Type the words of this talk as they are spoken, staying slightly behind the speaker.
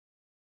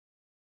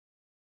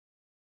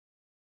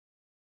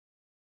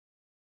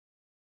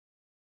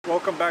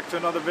welcome back to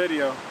another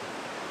video.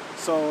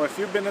 So if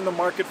you've been in the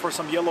market for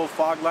some yellow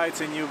fog lights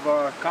and you've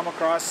come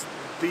across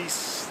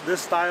this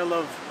style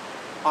of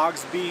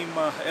Auxbeam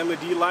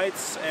LED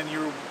lights and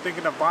you're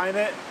thinking of buying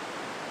it,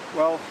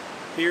 well,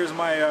 here's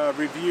my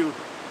review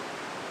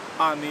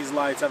on these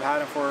lights. I've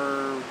had them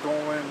for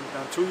going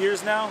on 2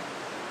 years now,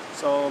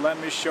 so let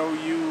me show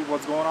you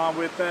what's going on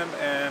with them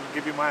and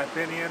give you my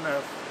opinion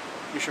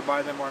if you should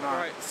buy them or not.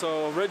 Alright,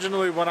 so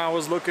originally when I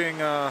was looking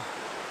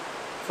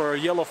for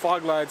yellow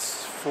fog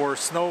lights for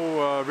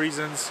snow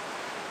reasons,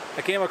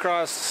 I came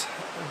across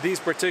these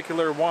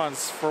particular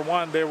ones. For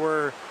one, they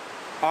were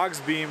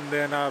Auxbeam,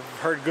 and I've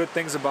heard good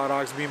things about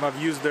Auxbeam.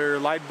 I've used their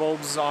light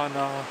bulbs on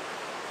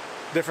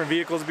different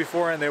vehicles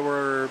before, and they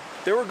were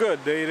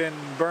good. They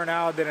didn't burn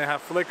out, they didn't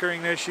have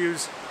flickering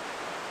issues.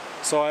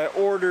 So I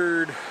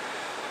ordered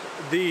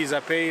these. I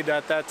paid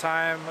at that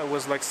time, it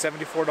was like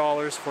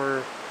 $74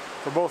 for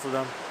both of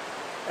them,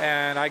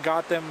 and I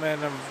got them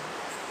in the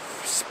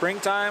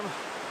springtime,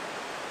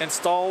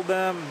 installed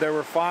them, they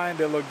were fine,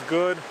 they looked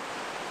good.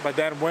 But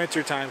then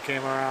winter time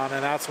came around,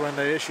 and that's when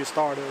the issue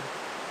started.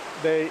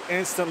 They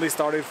instantly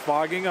started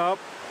fogging up,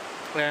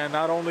 and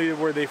not only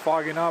were they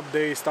fogging up,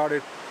 they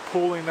started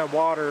pooling the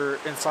water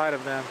inside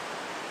of them.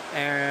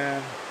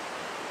 And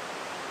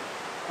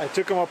I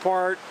took them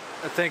apart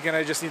thinking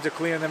I just need to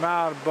clean them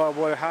out, but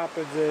what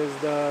happens is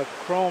the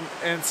chrome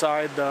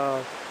inside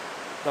the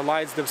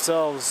lights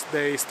themselves,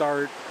 they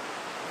start,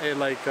 it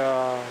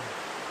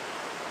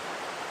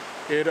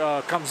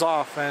comes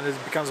off and it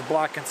becomes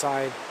black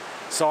inside.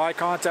 So I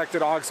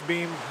contacted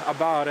Auxbeam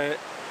about it.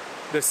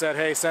 They said,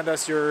 hey, send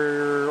us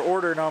your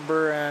order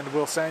number and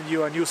we'll send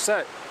you a new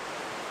set,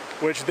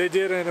 which they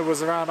did, and it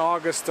was around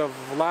August of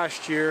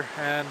last year,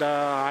 and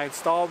I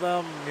installed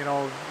them. You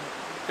know,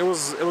 it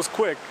was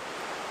quick.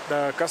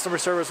 The customer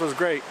service was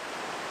great.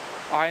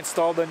 I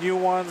installed the new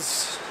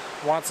ones.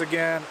 Once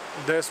again,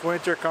 this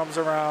winter comes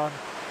around,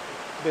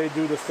 they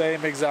do the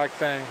same exact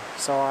thing.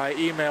 So I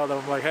emailed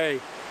them like,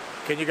 hey,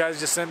 can you guys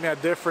just send me a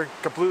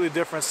completely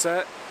different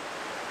set?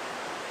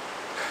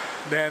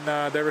 Then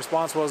their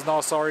response was,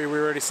 no, sorry, we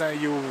already sent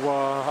you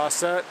a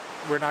set.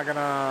 We're not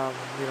gonna,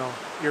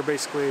 you're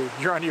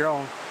on your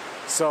own.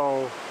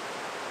 So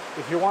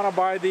if you want to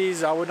buy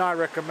these, I would not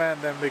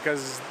recommend them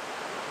because,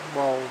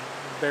 well,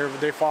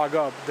 they fog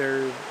up.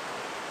 They're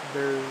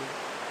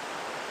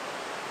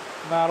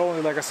not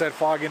only, like I said,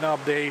 fogging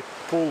up, they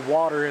pull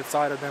water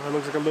inside of them. It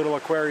looks like a little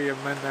aquarium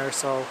in there.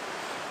 So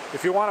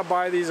if you want to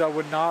buy these, I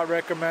would not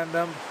recommend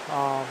them.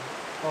 I'll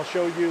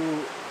show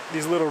you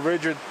these little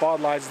rigid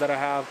fog lights that I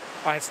have.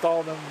 I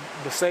installed them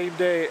the same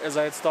day as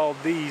I installed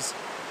these,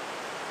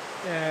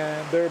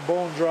 and they're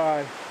bone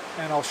dry,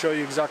 and I'll show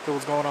you exactly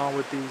what's going on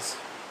with these.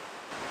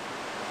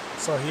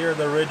 So here are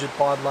the rigid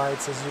pod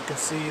lights. As you can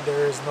see,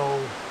 there is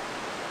no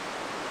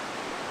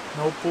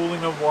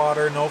pooling of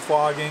water, no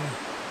fogging,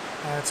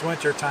 and it's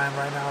winter time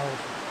right now.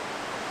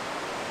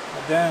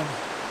 But then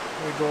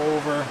we go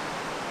over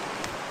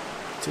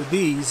to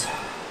these.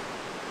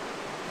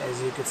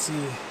 As you can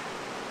see,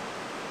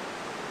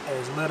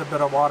 there's a little bit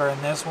of water in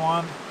this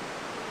one.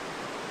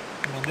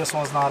 I mean, this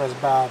one's not as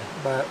bad,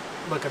 but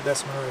look at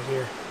this one right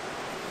here.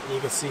 You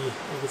can see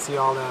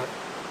all that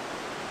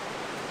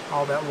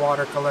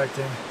water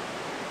collecting.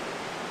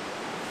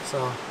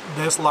 So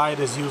this light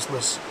is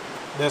useless.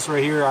 This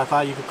right here, I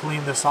thought you could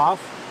clean this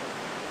off,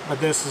 but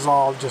this is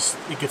all just,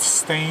 it gets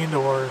stained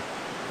or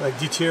like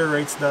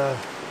deteriorates the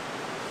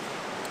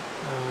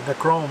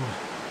chrome.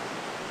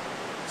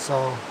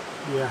 So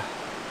yeah,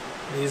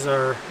 these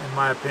are, in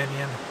my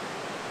opinion,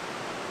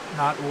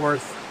 not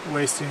worth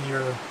wasting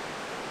your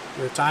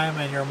time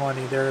and your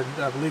money. I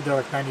believe they're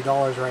like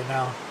 $90 right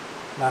now,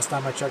 last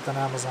time I checked on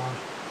Amazon.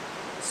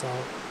 So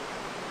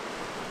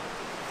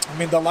I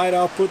mean, the light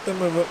output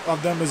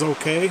of them is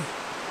okay.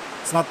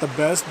 It's not the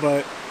best,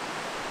 but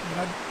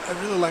I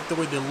really like the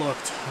way they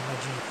looked on my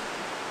Jeep.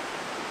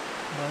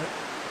 But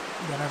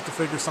I'm gonna have to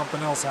figure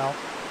something else out.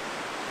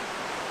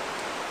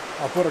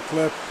 I'll put a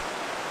clip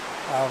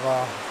of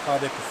how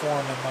they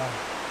perform in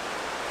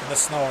the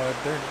snow.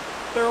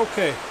 They're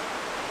okay.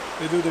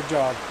 They do their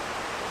job.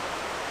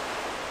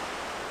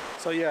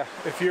 So yeah,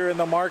 if you're in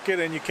the market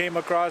and you came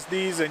across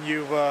these and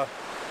you've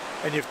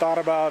thought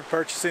about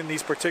purchasing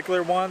these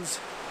particular ones,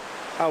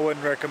 I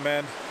wouldn't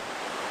recommend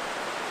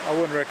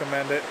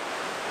it.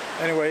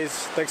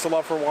 Anyways, thanks a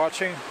lot for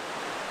watching,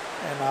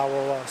 and I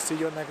will see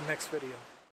you in the next video.